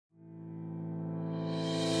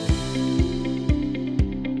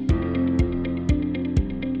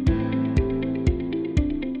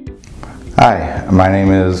Hi, my name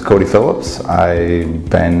is Cody Phillips. I've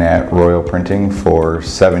been at Royal Printing for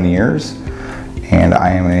 7 years and I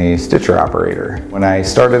am a stitcher operator. When I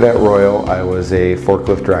started at Royal, I was a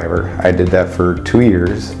forklift driver. I did that for 2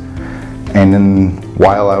 years, and then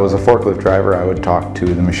while I was a forklift driver, I would talk to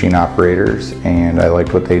the machine operators and I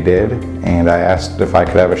liked what they did, and I asked if I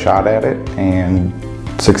could have a shot at it and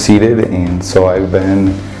succeeded, and so I've been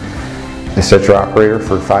a stitcher operator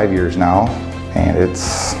for 5 years now, and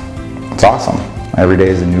it's awesome. Every day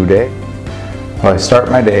is a new day. Well, I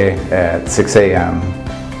start my day at 6 a.m.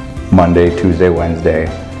 Monday, Tuesday, Wednesday,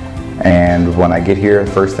 and when I get here,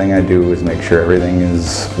 the first thing I do is make sure everything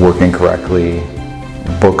is working correctly.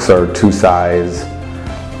 Books are to size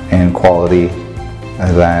and quality,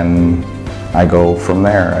 and then I go from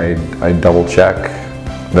there. I double check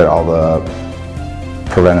that all the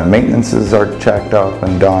preventive maintenances are checked up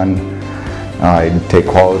and done. I take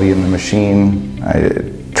quality in the machine.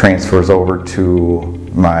 It transfers over to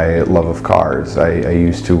my love of cars. I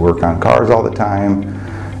used to work on cars all the time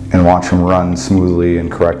and watch them run smoothly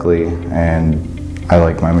and correctly, and I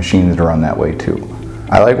like my machines to run that way too.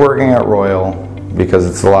 I like working at Royal because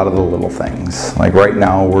it's a lot of the little things. Like right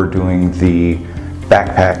now we're doing the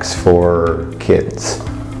backpacks for kids.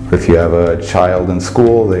 If you have a child in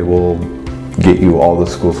school, they will get you all the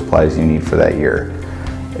school supplies you need for that year.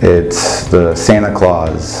 It's the Santa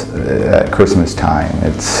Claus at Christmas time.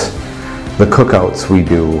 It's the cookouts we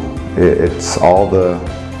do. It's all the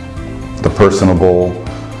personable,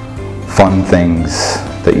 fun things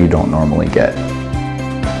that you don't normally get.